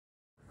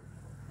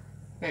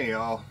Hey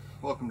y'all,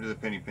 welcome to the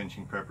Penny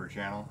Pinching Prepper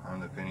channel. I'm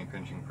the Penny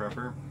Pinching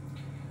Prepper.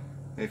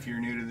 If you're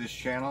new to this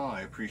channel,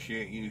 I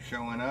appreciate you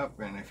showing up,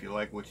 and if you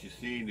like what you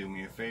see, do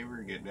me a favor,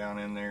 get down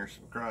in there,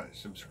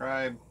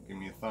 subscribe, give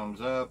me a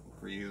thumbs up.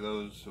 For you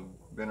those who've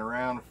been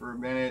around for a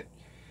minute,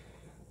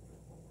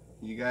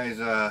 you guys,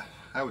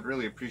 I would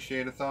really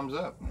appreciate a thumbs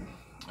up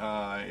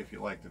if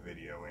you like the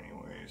video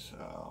anyways.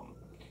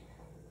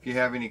 If you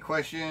have any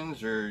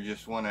questions or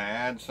just want to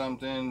add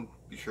something,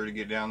 be sure to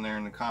get down there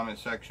in the comment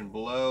section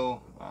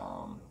below.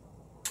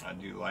 I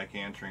do like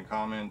answering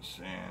comments,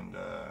 and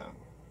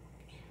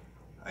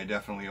I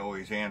definitely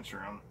always answer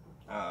them.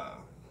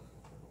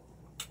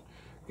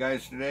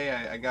 Guys, today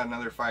I got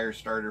another fire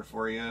starter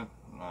for you.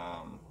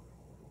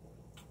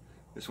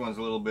 This one's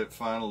a little bit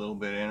fun, a little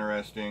bit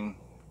interesting,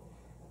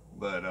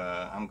 but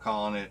I'm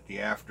calling it the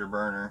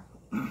afterburner.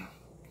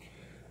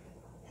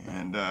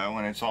 And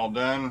when it's all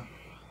done,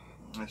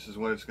 this is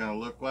what it's going to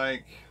look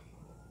like.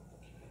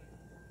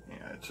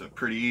 Yeah, it's a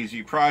pretty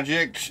easy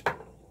project.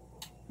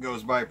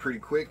 Goes by pretty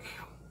quick.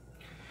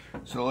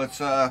 So let's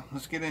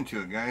get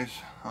into it, guys.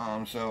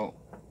 So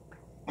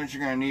what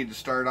you're going to need to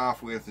start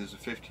off with is a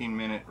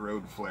 15-minute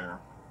road flare.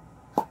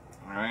 All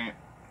right,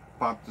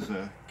 pop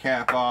the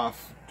cap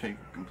off, take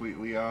it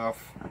completely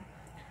off.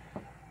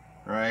 All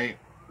right,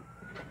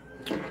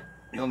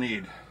 you'll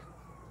need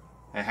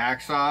a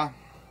hacksaw.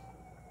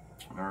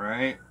 All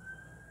right.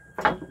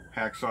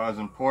 Hacksaw is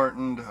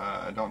important.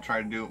 Don't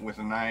try to do it with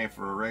a knife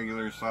or a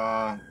regular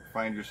saw.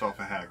 Find yourself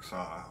a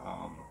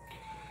hacksaw.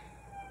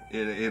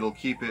 It'll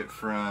keep it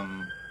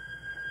from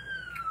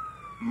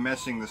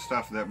messing the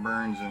stuff that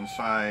burns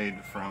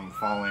inside from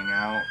falling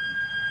out.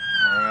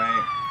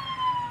 Alright.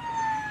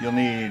 You'll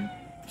need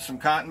some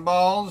cotton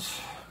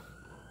balls,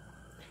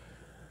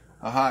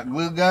 a hot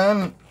glue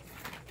gun.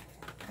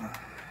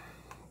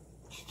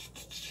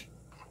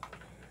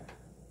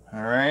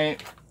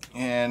 Alright.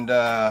 And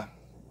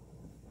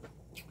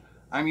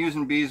I'm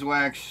using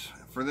beeswax.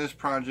 For this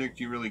project,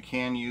 you really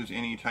can use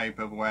any type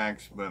of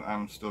wax, but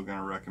I'm still going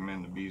to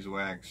recommend the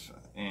beeswax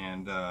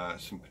and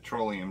some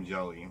petroleum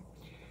jelly.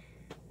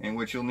 And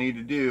what you'll need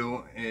to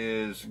do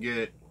is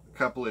get a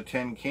couple of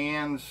tin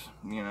cans,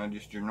 you know,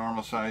 just your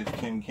normal size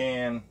tin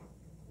can,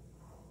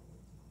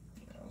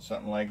 you know,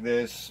 something like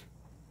this.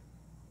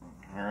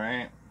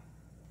 Alright.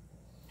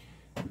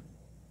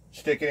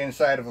 Stick it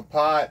inside of a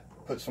pot,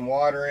 put some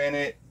water in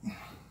it.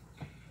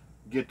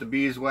 Get the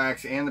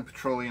beeswax and the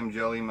petroleum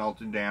jelly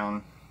melted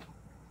down.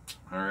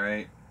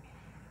 Alright.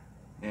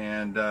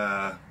 And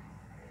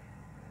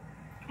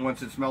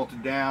once it's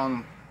melted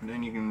down,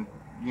 then you can,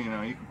 you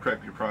can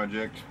prep your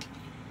project.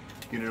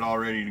 Get it all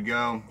ready to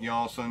go. You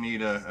also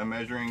need a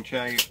measuring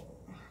tape.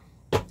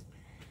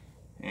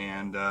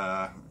 And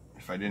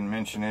if I didn't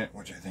mention it,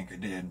 which I think I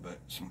did, but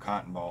some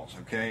cotton balls,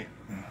 okay?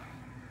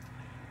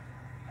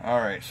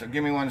 Alright, so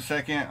give me 1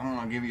 second. I'm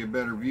going to give you a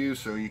better view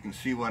so you can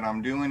see what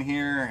I'm doing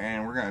here,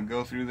 and we're going to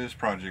go through this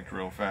project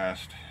real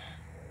fast.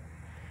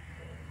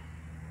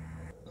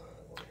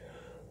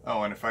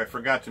 Oh, and if I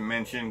forgot to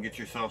mention, get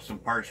yourself some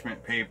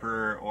parchment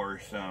paper or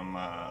some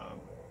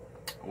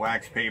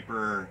wax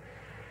paper.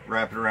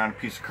 Wrap it around a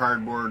piece of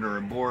cardboard or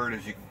a board,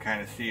 as you can kind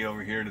of see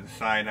over here to the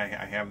side. I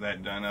have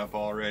that done up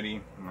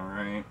already.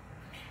 Alright.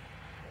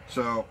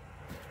 So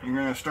you're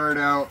going to start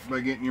out by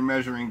getting your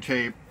measuring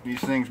tape.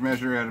 These things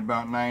measure at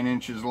about 9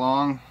 inches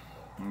long.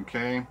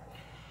 Okay,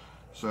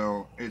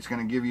 so it's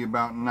going to give you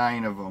about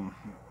 9 of them,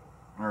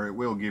 or it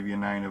will give you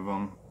 9 of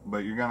them, but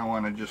you're going to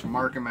want to just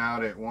mark them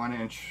out at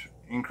 1-inch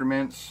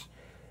increments.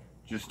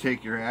 Just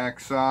take your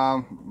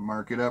hacksaw,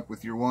 mark it up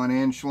with your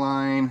 1-inch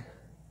line,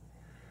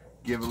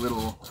 give a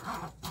little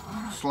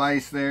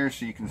slice there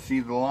so you can see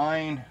the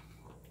line.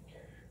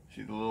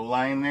 See the little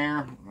line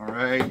there?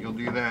 Alright, you'll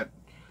do that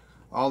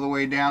all the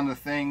way down the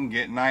thing,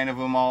 get 9 of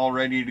them all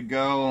ready to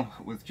go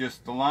with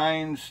just the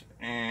lines,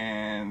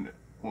 and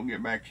we'll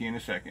get back to you in a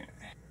second.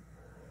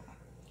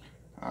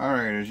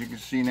 Alright, as you can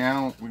see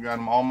now, we got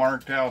them all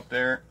marked out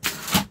there.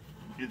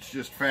 It's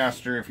just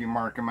faster if you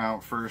mark them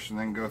out first and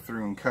then go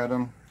through and cut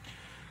them.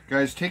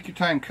 Guys, take your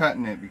time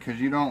cutting it, because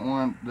you don't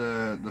want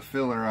the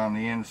filler on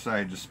the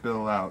inside to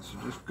spill out. So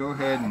just go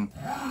ahead and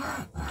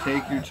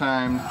take your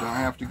time. Don't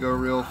have to go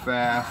real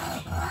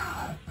fast.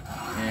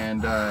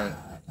 And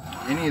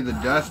any of the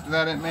dust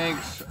that it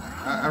makes,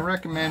 I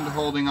recommend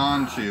holding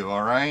on to.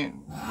 Alright,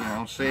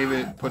 save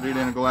it, put it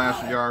in a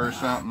glass jar or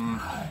something,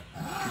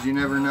 because you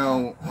never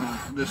know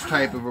when this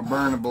type of a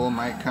burnable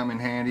might come in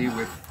handy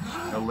with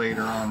a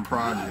later on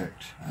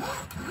project.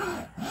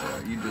 So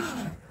you just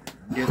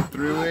get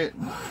through it,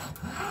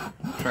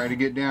 try to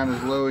get down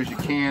as low as you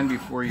can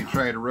before you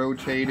try to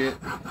rotate it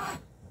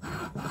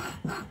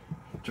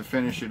to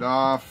finish it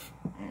off,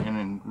 and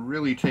then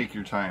really take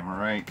your time.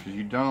 Alright, because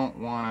you don't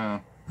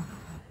want to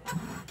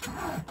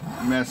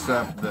mess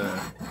up the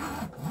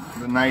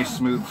nice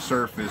smooth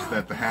surface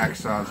that the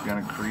hacksaw is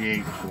going to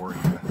create for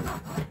you.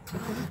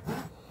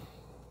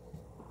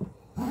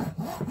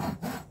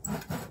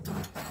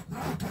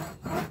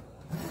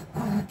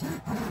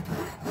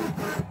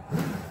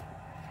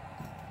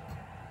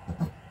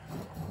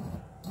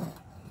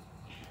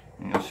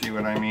 see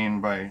what I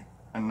mean by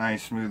a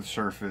nice smooth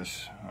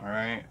surface. All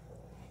right,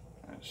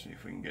 let's see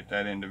if we can get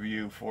that into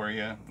view for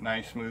you.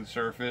 Nice smooth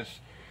surface.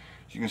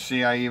 As you can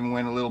see, I even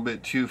went a little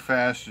bit too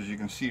fast. As you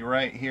can see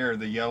right here,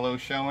 the yellow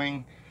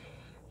showing,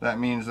 that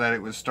means that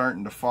it was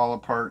starting to fall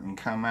apart and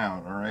come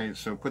out. All right,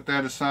 so put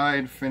that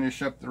aside,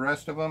 finish up the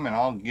rest of them, and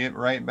I'll get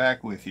right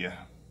back with you.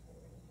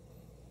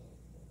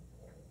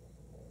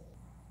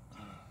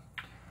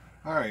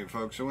 All right,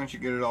 folks, so once you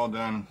get it all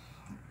done,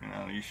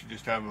 you should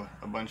just have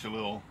a bunch of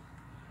little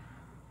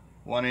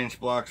 1-inch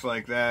blocks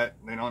like that.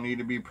 They don't need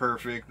to be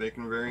perfect. They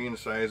can vary in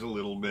size a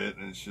little bit.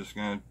 It's just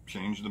going to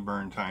change the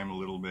burn time a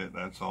little bit,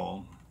 that's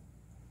all.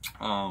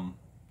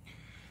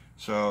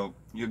 So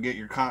you'll get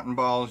your cotton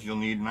balls. You'll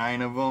need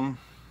 9 of them.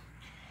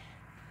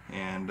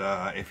 And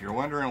if you're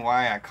wondering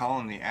why I call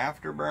them the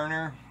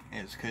afterburner,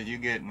 it's because you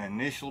get an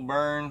initial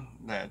burn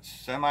that's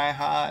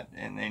semi-hot,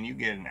 and then you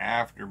get an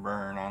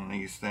afterburn on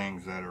these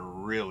things that are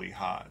really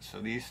hot.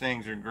 So these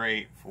things are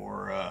great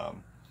for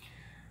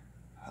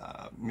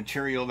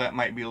material that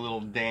might be a little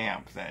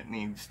damp, that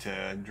needs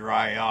to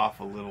dry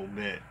off a little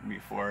bit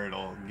before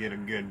it'll get a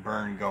good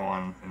burn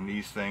going, and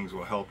these things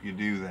will help you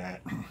do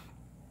that.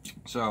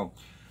 So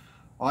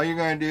all you're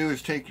going to do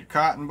is take your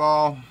cotton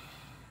ball,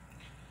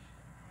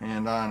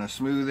 and on a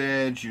smooth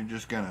edge you're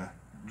just going to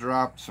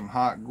drop some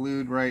hot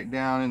glue right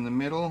down in the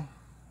middle.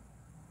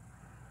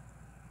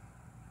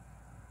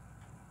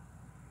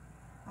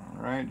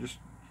 Alright, just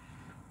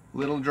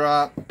little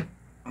drop.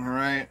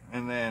 Alright,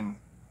 and then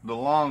the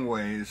long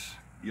ways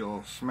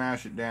you'll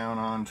smash it down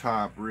on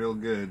top real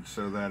good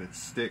so that it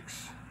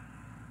sticks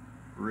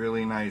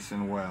really nice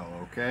and well.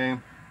 Okay,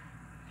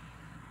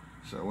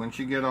 so once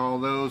you get all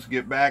those,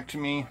 get back to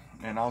me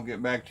and I'll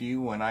get back to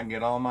you when I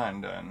get all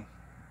mine done.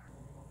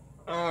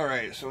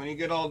 Alright, so when you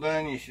get all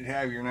done, you should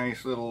have your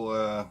nice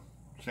little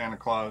Santa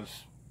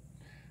Claus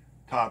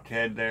topped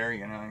head there,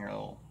 your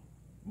little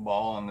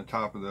ball on the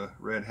top of the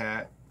red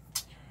hat.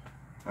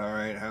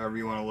 Alright, however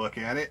you want to look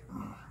at it.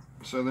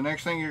 So the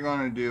next thing you're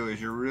going to do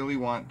is you really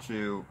want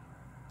to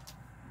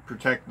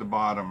protect the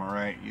bottom.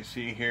 Alright, you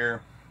see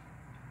here,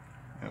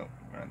 oh,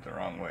 went the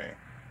wrong way,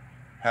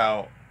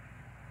 how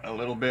a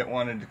little bit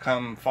wanted to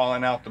come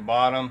falling out the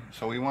bottom.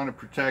 So we want to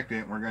protect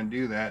it. We're going to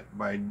do that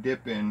by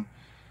dipping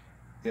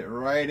it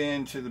right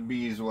into the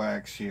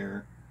beeswax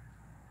here.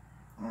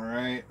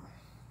 Alright,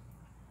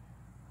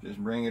 just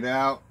bring it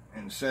out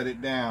and set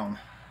it down.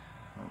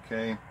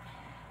 Okay,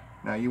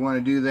 now you want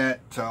to do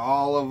that to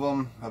all of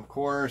them, of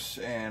course,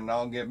 and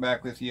I'll get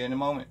back with you in a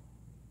moment.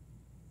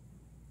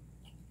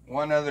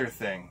 One other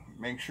thing,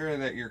 make sure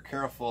that you're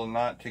careful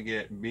not to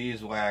get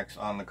beeswax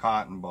on the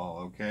cotton ball.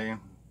 Okay,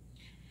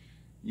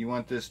 you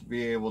want this to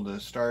be able to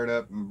start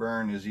up and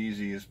burn as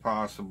easy as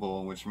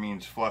possible, which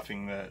means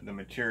fluffing the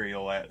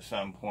material at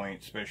some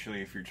point,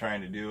 especially if you're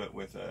trying to do it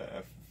with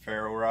a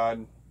ferro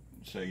rod.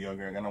 So you're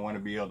going to want to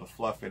be able to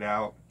fluff it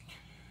out.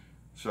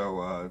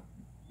 So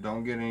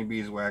don't get any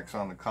beeswax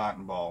on the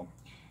cotton ball.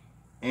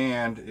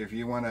 And if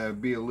you want to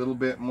be a little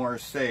bit more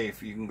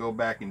safe, you can go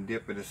back and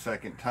dip it a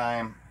second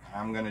time.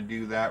 I'm going to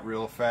do that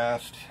real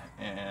fast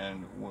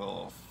and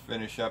we'll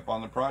finish up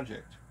on the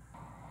project.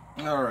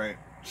 Alright,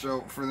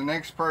 so for the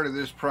next part of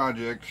this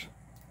project,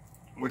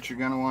 what you're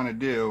going to want to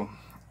do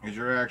is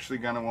you're actually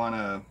going to want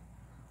to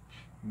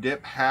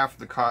dip half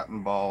the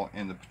cotton ball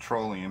in the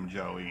petroleum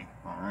jelly.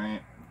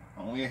 Alright,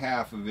 only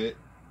half of it.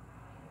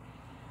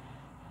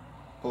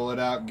 Pull it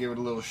out, give it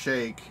a little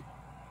shake,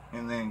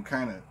 and then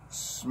kind of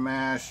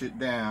smash it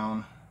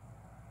down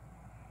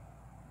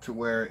to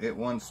where it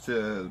wants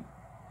to,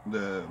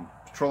 the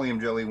petroleum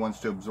jelly wants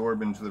to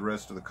absorb into the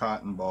rest of the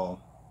cotton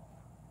ball.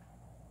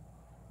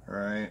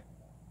 Alright,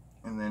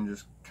 and then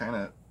just kind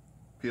of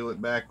peel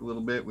it back a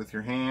little bit with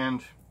your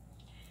hand,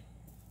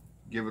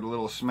 give it a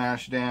little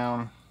smash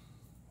down.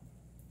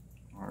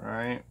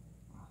 Alright,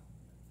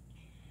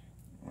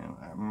 and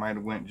I might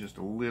have went just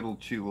a little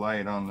too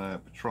light on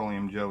the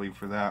petroleum jelly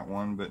for that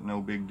one, but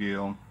no big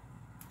deal.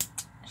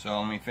 So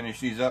let me finish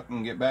these up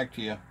and get back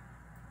to you.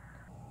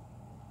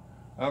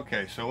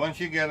 Okay, so once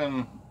you get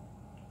them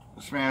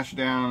smashed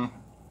down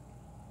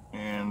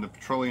and the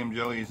petroleum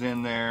jelly is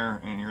in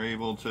there and you're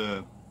able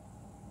to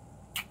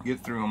get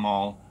through them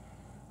all,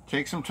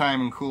 take some time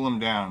and cool them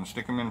down.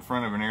 Stick them in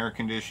front of an air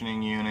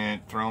conditioning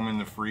unit, throw them in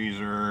the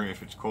freezer.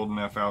 If it's cold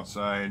enough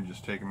outside,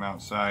 just take them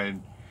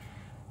outside.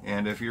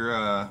 And if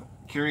you're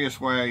curious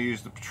why I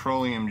use the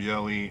petroleum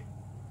jelly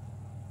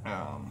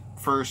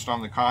first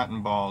on the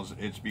cotton balls,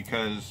 it's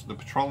because the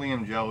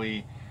petroleum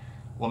jelly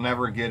will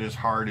never get as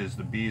hard as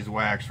the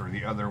beeswax or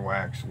the other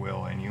wax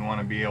will, and you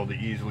want to be able to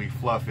easily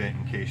fluff it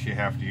in case you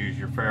have to use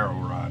your ferro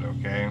rod.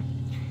 Okay,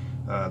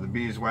 the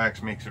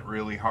beeswax makes it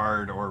really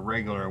hard, or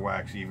regular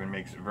wax even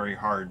makes it very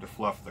hard to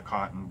fluff the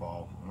cotton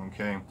ball.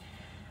 Okay,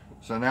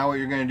 so now what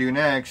you're going to do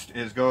next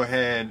is go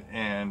ahead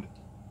and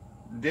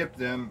dip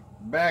them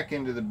back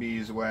into the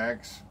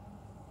beeswax,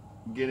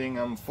 getting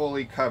them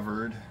fully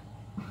covered.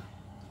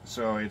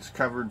 So it's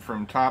covered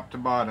from top to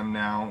bottom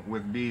now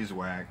with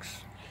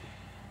beeswax.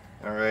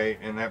 Alright,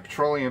 and that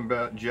petroleum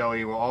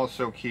jelly will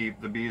also keep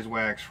the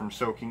beeswax from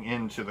soaking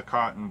into the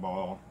cotton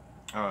ball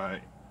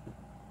at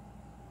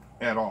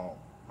all.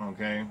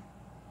 Okay?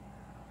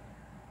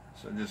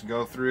 So just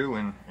go through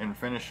and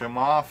finish them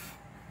off.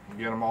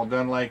 Get them all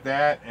done like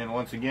that. And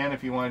once again,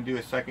 if you want to do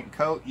a second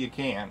coat, you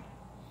can.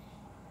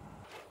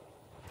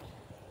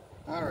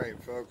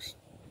 Alright, folks.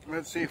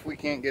 Let's see if we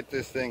can't get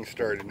this thing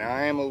started. Now,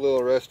 I am a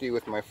little rusty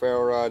with my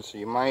ferro rod, so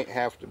you might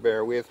have to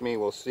bear with me.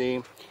 We'll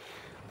see.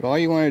 But all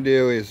you want to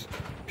do is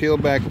peel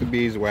back the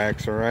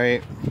beeswax,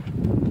 alright?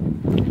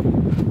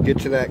 Get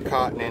to that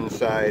cotton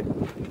inside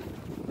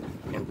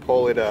and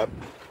pull it up.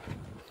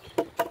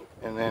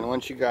 And then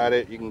once you got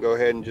it, you can go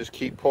ahead and just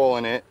keep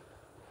pulling it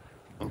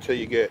until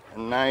you get a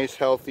nice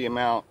healthy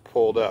amount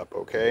pulled up,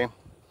 okay?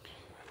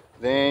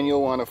 Then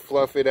you'll want to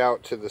fluff it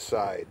out to the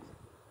side.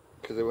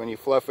 Because when you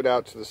fluff it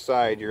out to the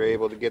side, you're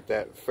able to get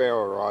that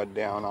ferro rod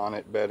down on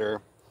it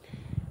better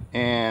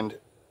and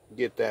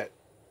get that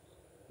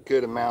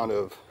good amount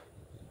of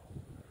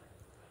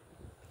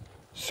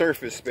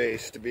surface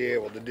space to be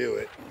able to do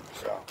it.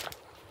 So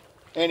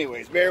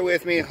anyways, bear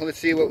with me. Let's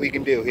see what we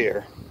can do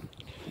here.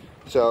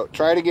 So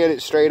try to get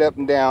it straight up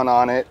and down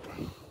on it.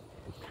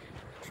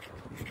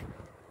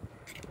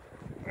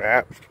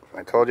 Yeah,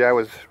 I told you I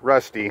was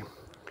rusty.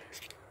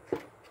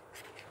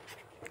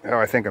 Oh,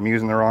 I think I'm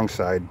using the wrong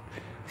side.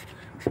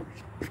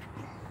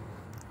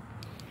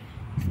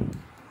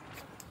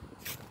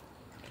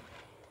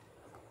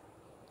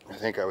 I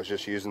think I was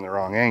just using the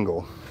wrong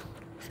angle.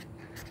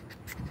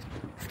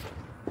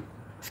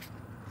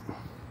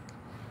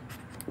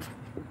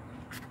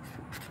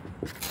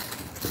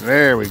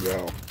 There we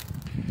go.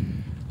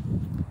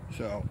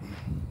 So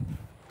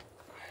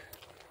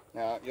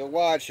now you'll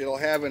watch, it'll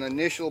have an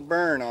initial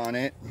burn on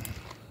it,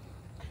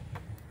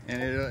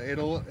 and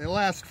it'll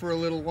last for a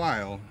little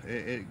while.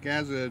 It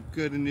has a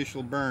good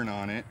initial burn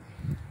on it,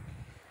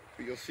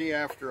 but you'll see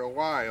after a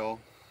while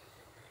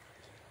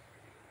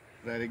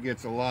that it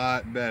gets a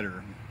lot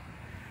better.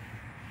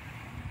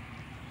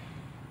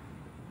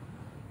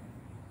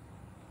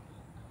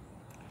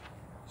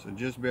 So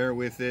just bear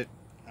with it.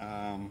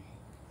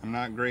 I'm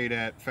not great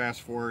at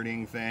fast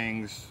forwarding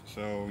things,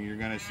 so you're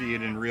going to see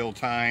it in real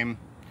time.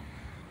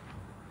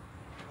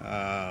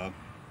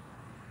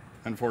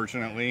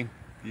 Unfortunately,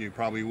 you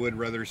probably would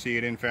rather see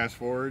it in fast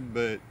forward,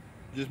 but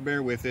just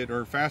bear with it,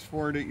 or fast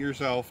forward it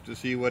yourself to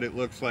see what it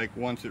looks like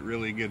once it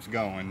really gets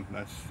going.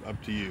 That's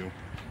up to you.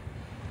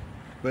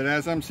 But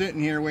as I'm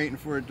sitting here waiting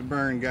for it to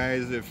burn,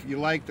 guys, if you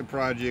like the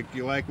project,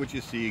 you like what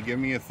you see, give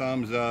me a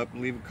thumbs up,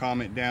 leave a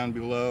comment down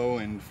below.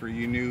 And for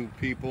you new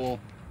people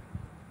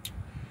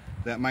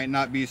that might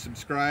not be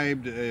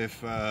subscribed,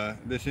 if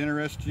this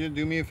interests you,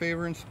 do me a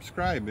favor and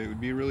subscribe. It would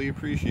be really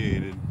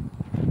appreciated.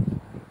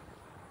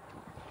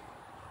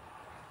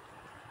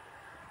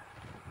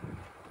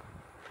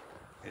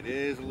 It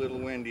is a little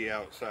windy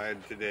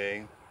outside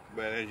today,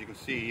 but as you can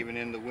see, even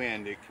in the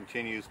wind, it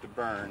continues to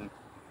burn.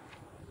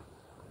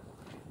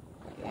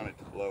 I want it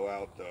to blow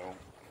out though.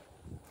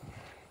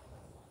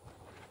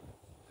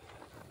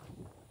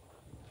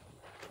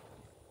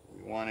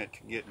 We want it to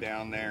get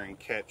down there and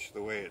catch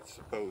the way it's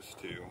supposed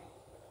to.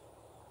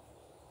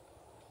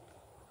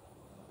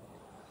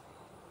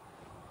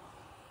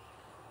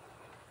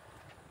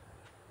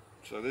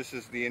 So this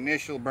is the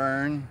initial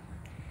burn,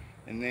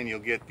 and then you'll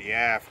get the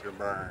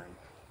afterburn,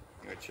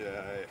 which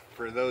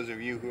for those of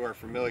you who are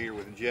familiar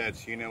with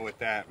jets, you know what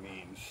that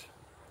means.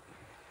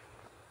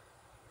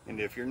 And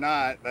if you're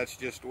not, that's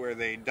just where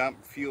they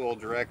dump fuel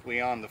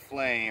directly on the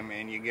flame,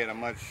 and you get a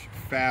much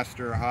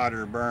faster,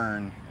 hotter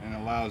burn, and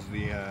allows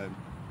the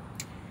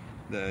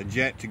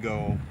jet to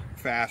go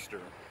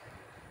faster.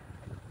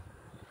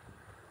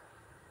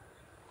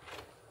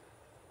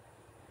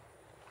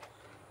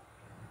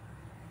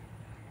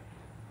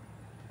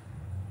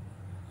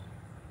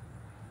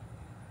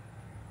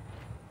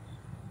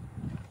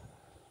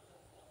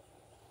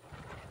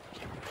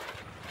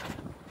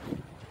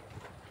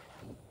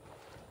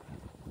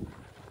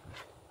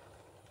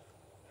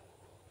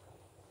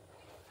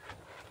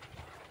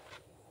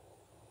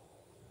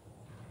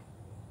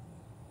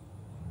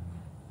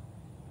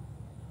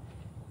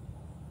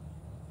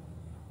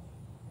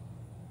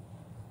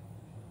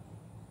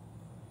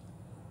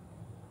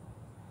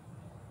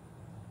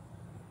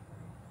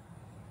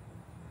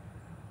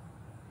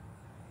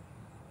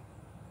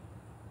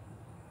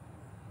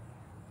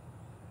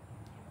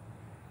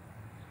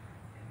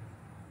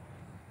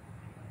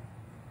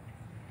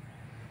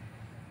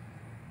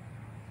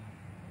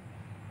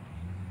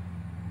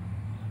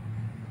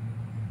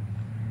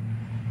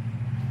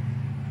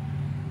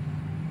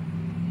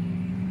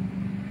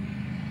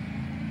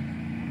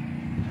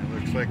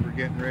 Looks like we're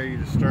getting ready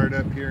to start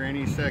up here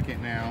any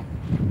second now.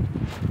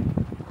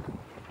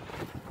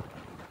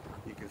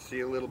 You can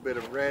see a little bit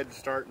of red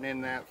starting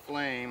in that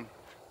flame.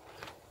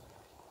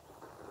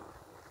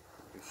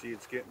 You can see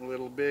it's getting a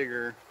little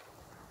bigger.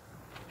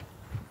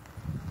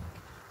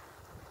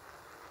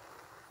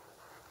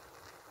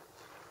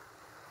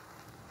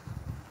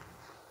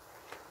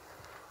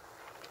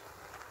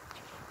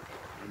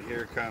 And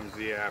here comes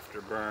the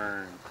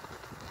afterburn.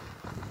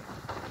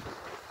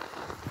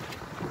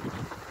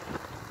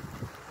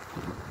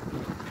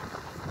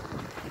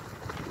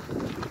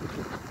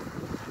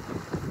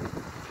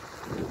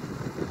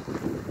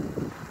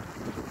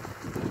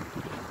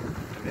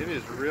 It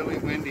is really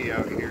windy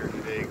out here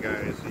today,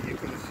 guys. So you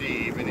can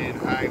see, even in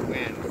high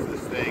winds,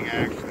 this thing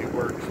actually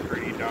works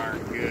pretty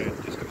darn good.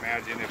 Just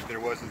imagine if there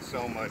wasn't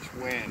so much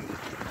wind,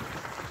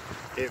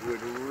 it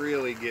would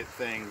really get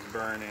things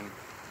burning.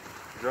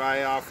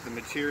 Dry off the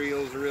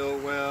materials real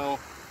well.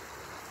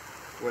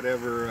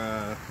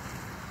 Whatever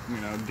you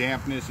know,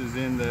 dampness is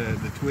in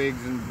the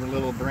twigs and the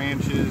little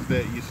branches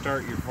that you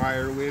start your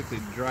fire with,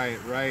 it'd dry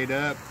it right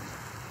up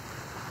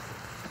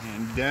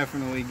and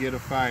definitely get a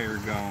fire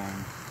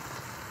going.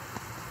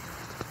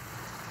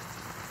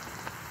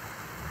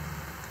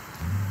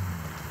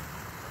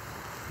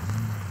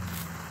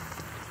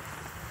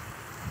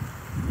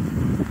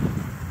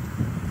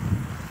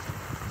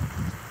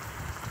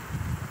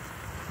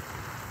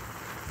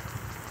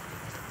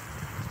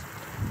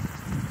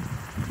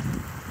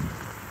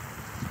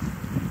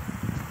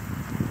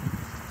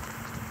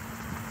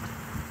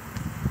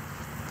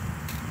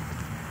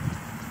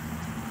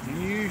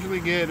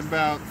 Get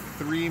about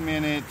 3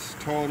 minutes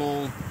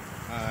total,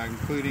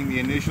 including the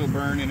initial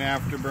burn and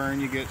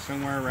afterburn. You get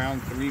somewhere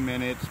around 3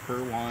 minutes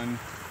per one.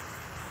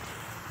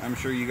 I'm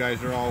sure you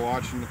guys are all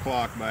watching the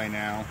clock by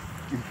now.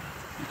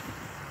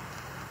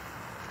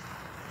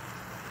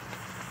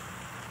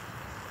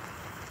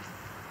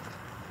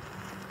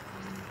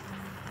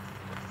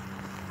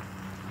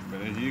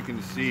 But as you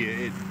can see,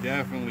 it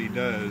definitely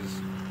does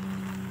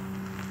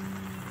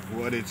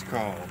what it's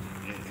called.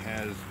 It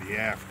has the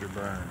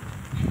afterburn.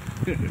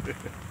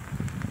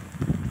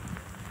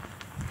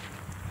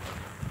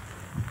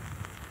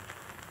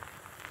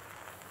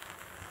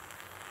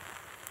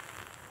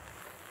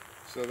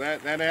 So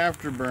that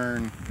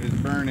afterburn is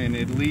burning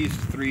at least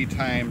 3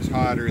 times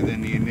hotter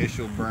than the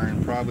initial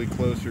burn, probably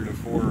closer to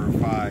 4 or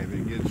 5.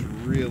 It gets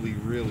really,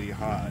 really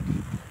hot.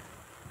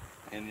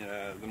 And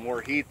the more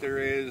heat there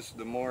is,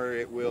 the more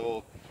it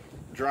will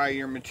dry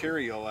your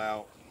material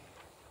out.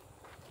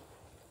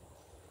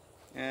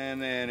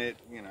 And then it,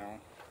 you know,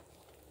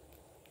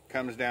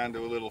 comes down to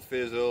a little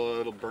fizzle.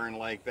 It'll burn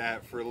like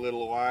that for a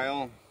little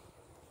while,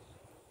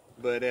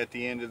 but at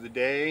the end of the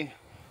day,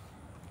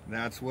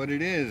 that's what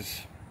it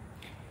is.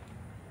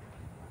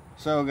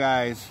 So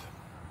guys,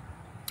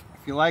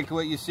 if you like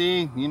what you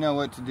see, you know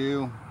what to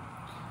do.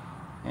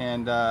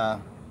 And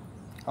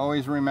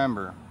always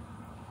remember,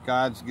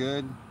 God's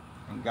good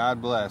and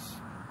God bless.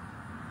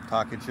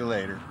 Talk at you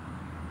later.